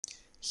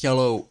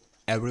Hello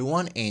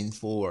everyone, and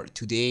for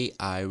today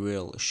I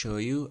will show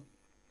you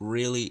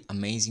really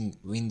amazing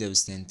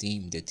Windows 10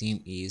 theme. The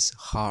theme is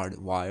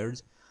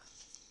Hardwired.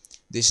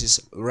 This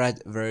is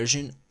red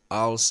version.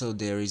 Also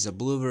there is a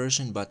blue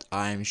version, but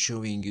I'm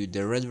showing you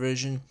the red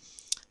version.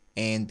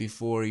 And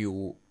before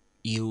you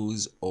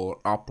use or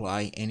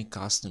apply any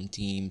custom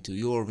theme to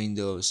your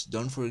Windows,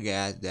 don't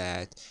forget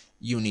that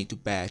you need to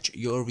patch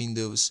your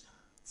Windows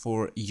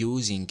for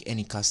using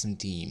any custom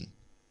theme.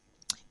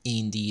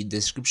 In the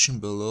description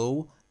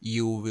below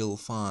you will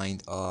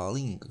find a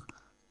link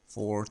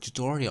for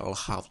tutorial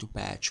how to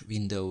patch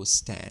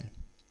Windows 10.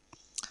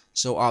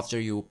 So after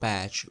you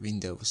patch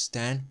Windows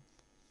 10,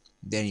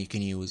 then you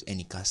can use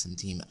any custom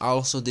theme.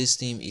 Also, this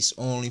theme is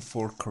only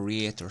for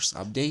creators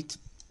update.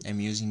 I'm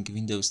using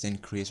Windows 10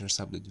 creators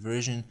update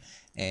version,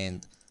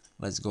 and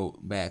let's go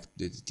back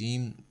to the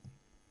theme.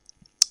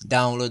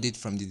 Download it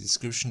from the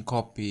description,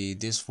 copy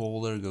this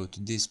folder, go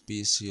to this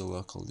PC,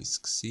 local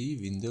disk C,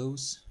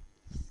 Windows,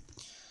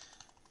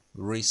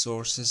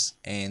 resources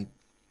and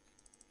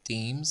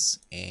themes,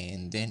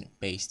 and then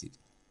paste it.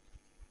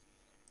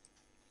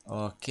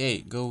 Okay,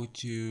 go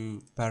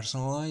to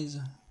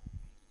personalize,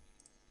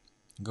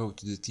 go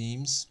to the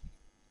themes,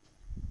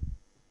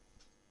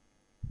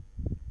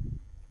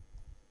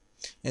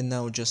 and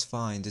now just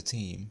find the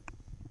theme.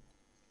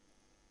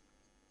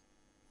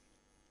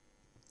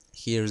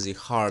 Here's the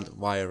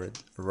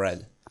Hardwired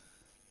Red.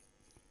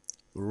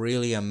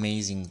 Really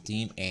amazing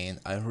theme,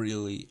 and I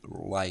really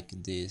like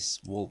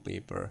this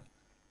wallpaper.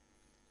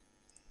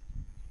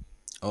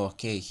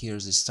 Okay,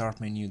 here's the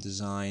start menu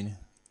design.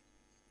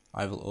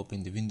 I will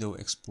open the Window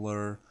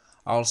Explorer.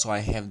 Also, I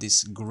have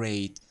this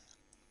great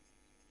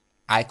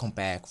icon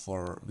pack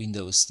for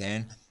Windows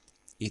 10.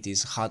 It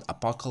is Hot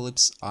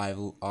Apocalypse. I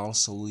will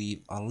also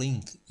leave a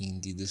link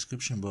in the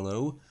description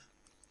below.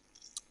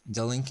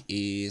 The link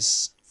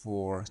is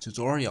for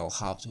tutorial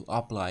how to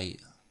apply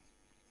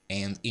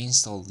and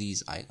install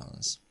these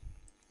icons.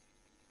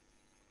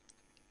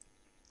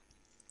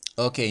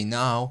 Okay,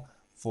 now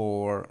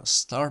for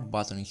start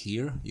button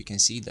here, you can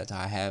see that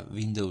I have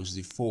Windows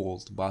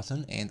default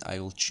button, and I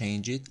will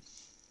change it.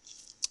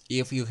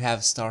 If you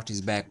have start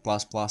is back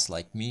plus plus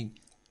like me,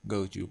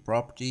 go to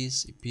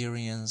properties,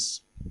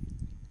 appearance,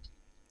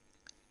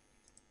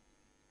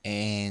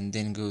 and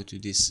then go to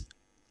this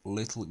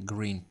little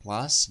green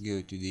plus,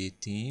 go to the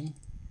theme.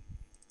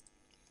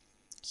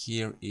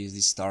 Here is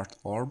the start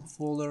orb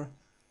folder.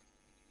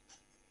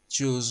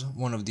 Choose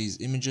one of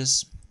these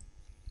images.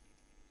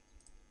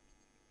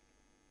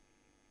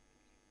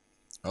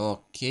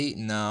 Okay,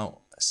 now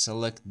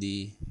select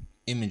the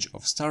image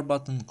of start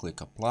button, click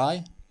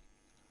apply,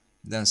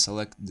 then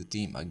select the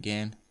theme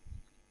again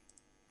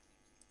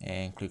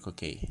and click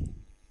OK,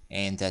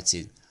 and that's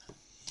it.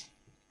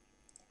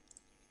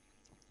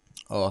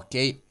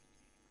 Okay,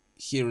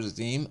 here's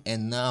the theme,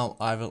 and now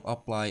I will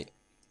apply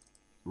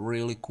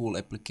really cool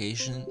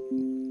application.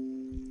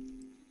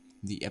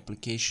 The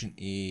application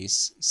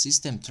is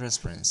System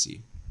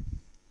Transparency.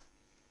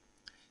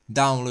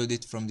 Download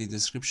it from the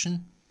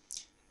description.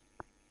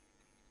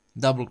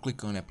 Double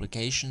click on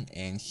application,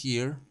 and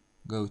here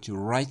go to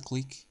right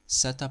click,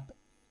 setup,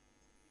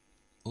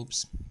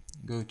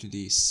 go to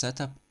the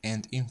setup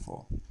and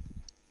info.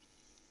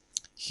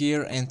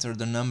 Here enter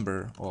the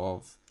number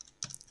of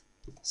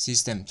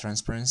system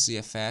transparency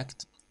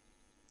effect,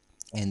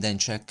 and then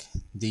check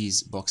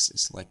these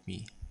boxes like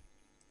me.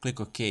 Click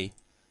OK,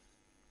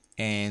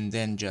 and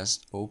then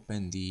just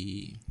open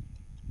the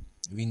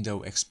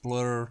Window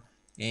Explorer,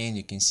 and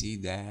you can see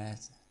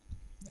that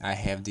I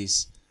have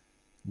this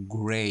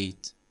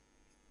great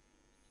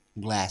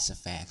glass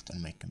effect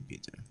on my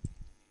computer.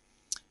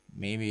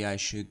 Maybe I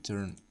should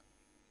turn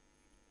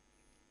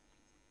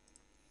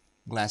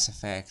glass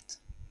effect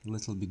a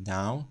little bit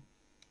down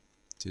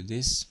to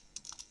this.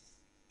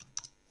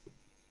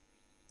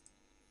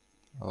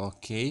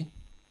 Okay,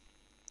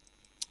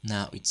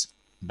 now it's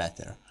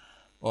better.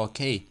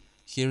 Okay,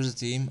 here's the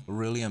theme,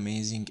 really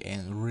amazing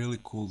and really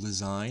cool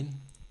design.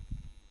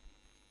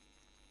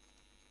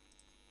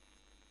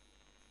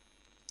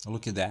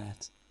 Look at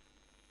that,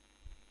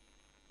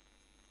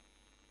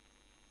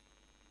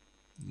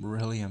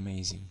 really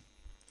amazing.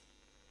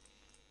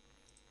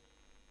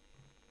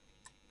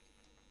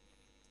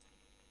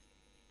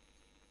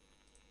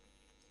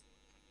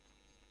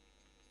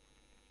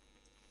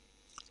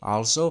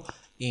 Also,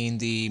 in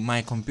the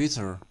my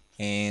computer,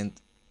 and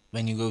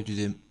when you go to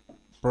the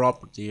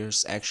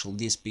properties, actually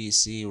this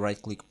PC,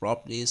 right click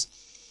properties,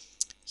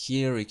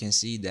 here you can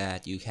see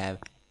that you have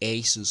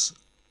Asus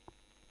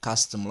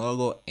custom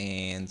logo,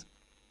 and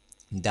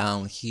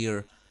down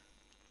here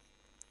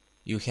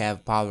you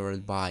have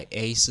powered by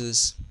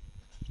Asus.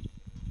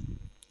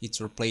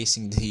 It's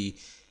replacing the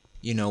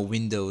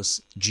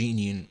Windows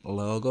Genius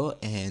logo,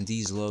 and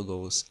these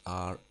logos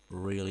are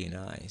really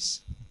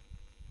nice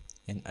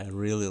and I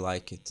really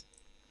like it.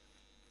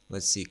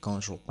 Let's see,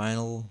 control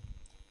panel,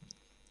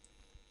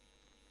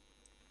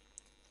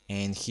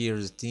 and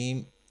here's the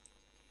theme,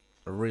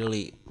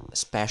 really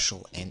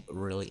special and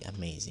really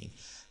amazing.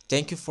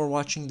 Thank you for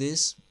watching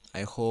this.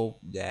 I hope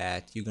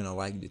that you're gonna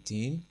like the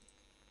theme.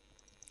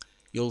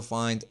 You'll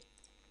find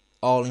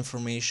all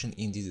information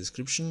in the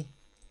description.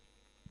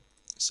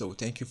 So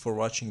thank you for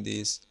watching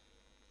this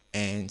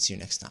and see you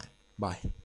next time. Bye.